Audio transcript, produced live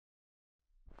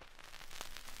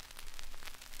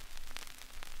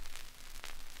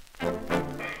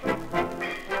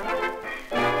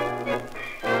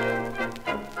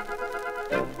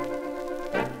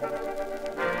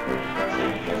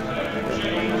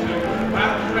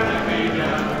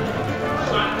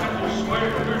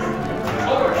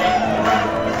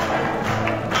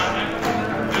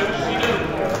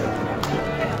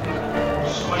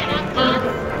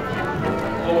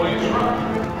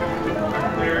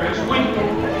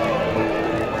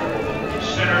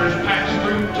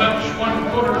touch one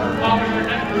quarter of your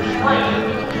neck or spread.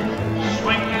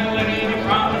 Swing and lady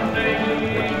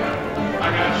promenade. I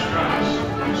got stripes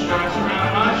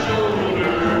around my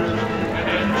shoulders, and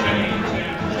then chains,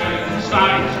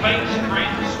 sides, face,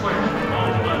 grand square.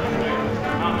 On Monday,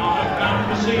 I'm all come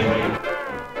to see me.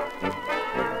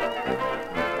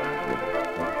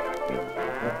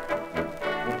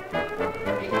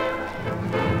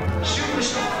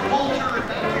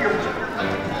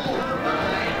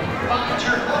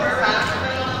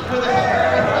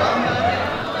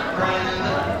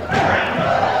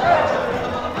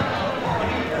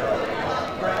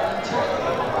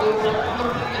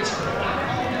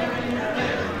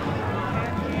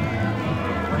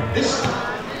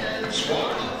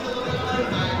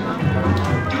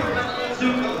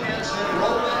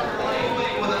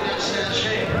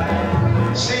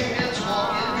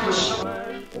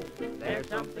 There's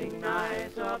something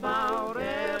nice about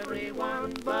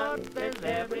everyone, but there's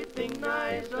everything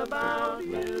nice about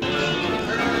you.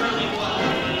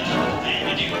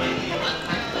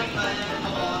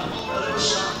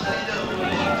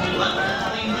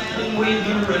 With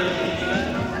the rain.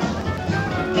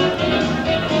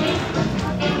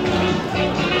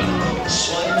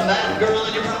 Swing that girl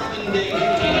in your prom day.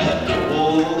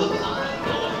 Oh, the line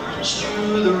goes to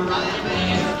the right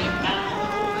man.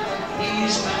 Now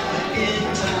he's back in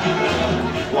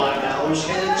town. Why now those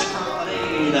heads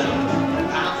promenade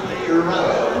halfway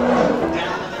around.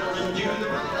 Down the middle and do the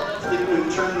right. They would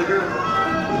turn the girl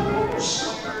around.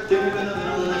 Somewhere through the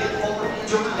middle, get four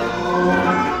hands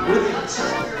around. With the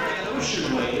outside ocean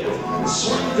wave,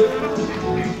 swing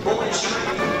through, boys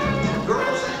train,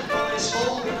 girls and boys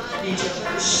fall behind each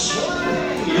other,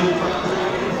 swing, you'll probably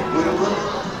will run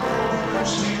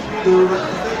to the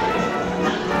right thing.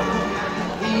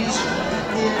 He's back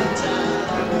in town.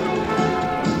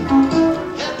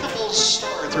 Had a couple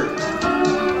star through.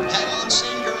 Had on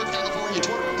same girl, California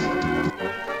twerk.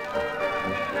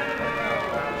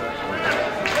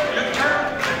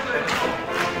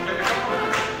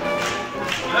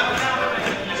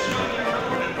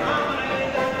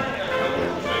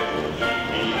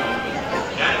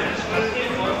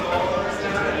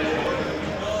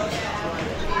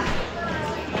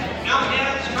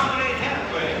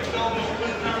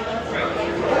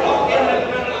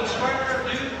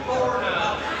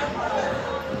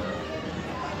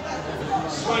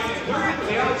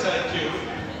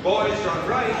 Boys run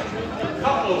right,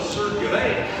 couples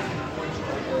circulate.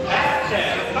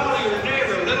 Tap, follow your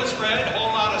neighbor, little spread,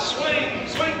 whole lot of swing.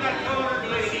 Swing that colored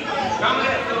lady, come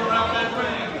ahead, go around that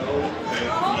ring.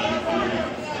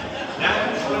 Now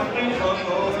swing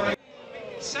over.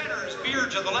 Centers, veer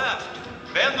to the left,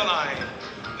 bend the line.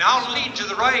 Now lead to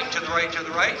the right, to the right, to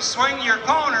the right. Swing your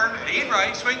corner, lead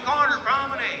right, swing corner,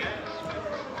 promenade.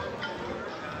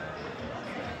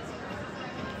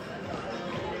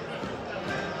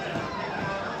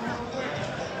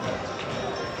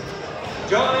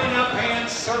 Join up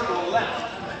hands, circle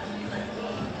left.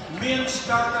 Men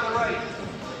start on the right.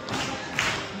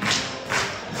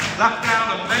 Lock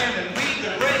down the band and we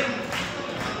get ready.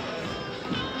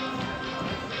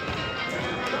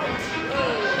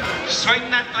 Swing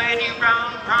that lady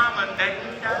round,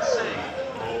 promenade, I say.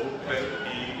 Oh,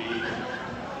 baby,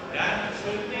 dance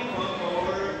with me one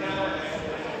more time.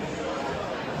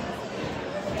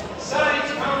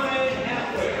 Sides promenade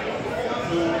halfway. Come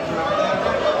move around.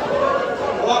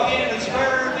 Walk in and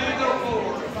square, do go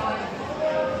forward.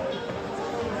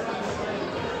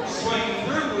 Swing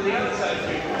through with the outside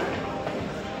two.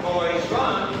 Boys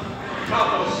run,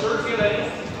 couples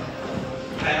circulate.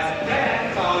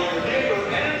 Tap, follow your neighbor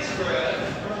and spread.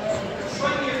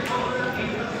 Swing your corner,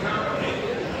 keep it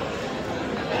complicated.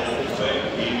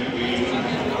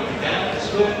 Dance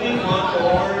with me one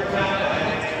more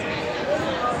time.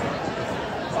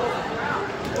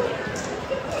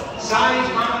 Sides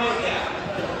promenade down.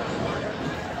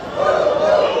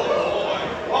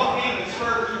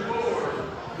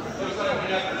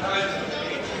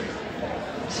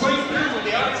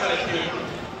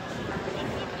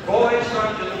 Boys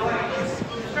run to the right.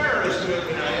 Ferris to it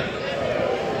tonight.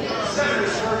 Center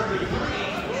swerve to three.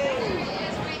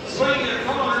 Swing your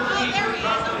corner, keep your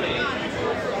company.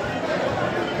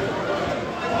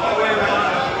 All the way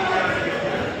around.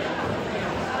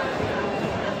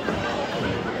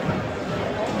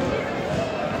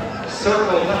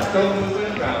 Circle, let's go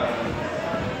moving around.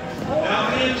 Now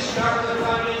men start the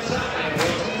right inside.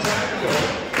 Boys inside the goal.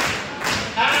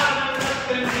 Out and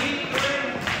left and deep.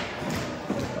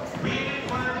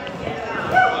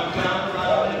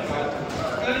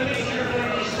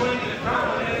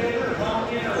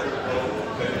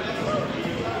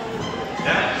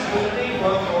 That's what they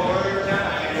want more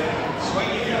time.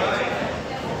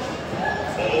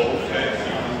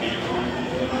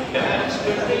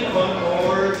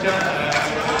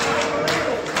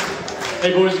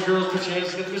 Hey, boys and girls, put your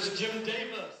hands together, Mr. Jim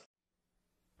Davis.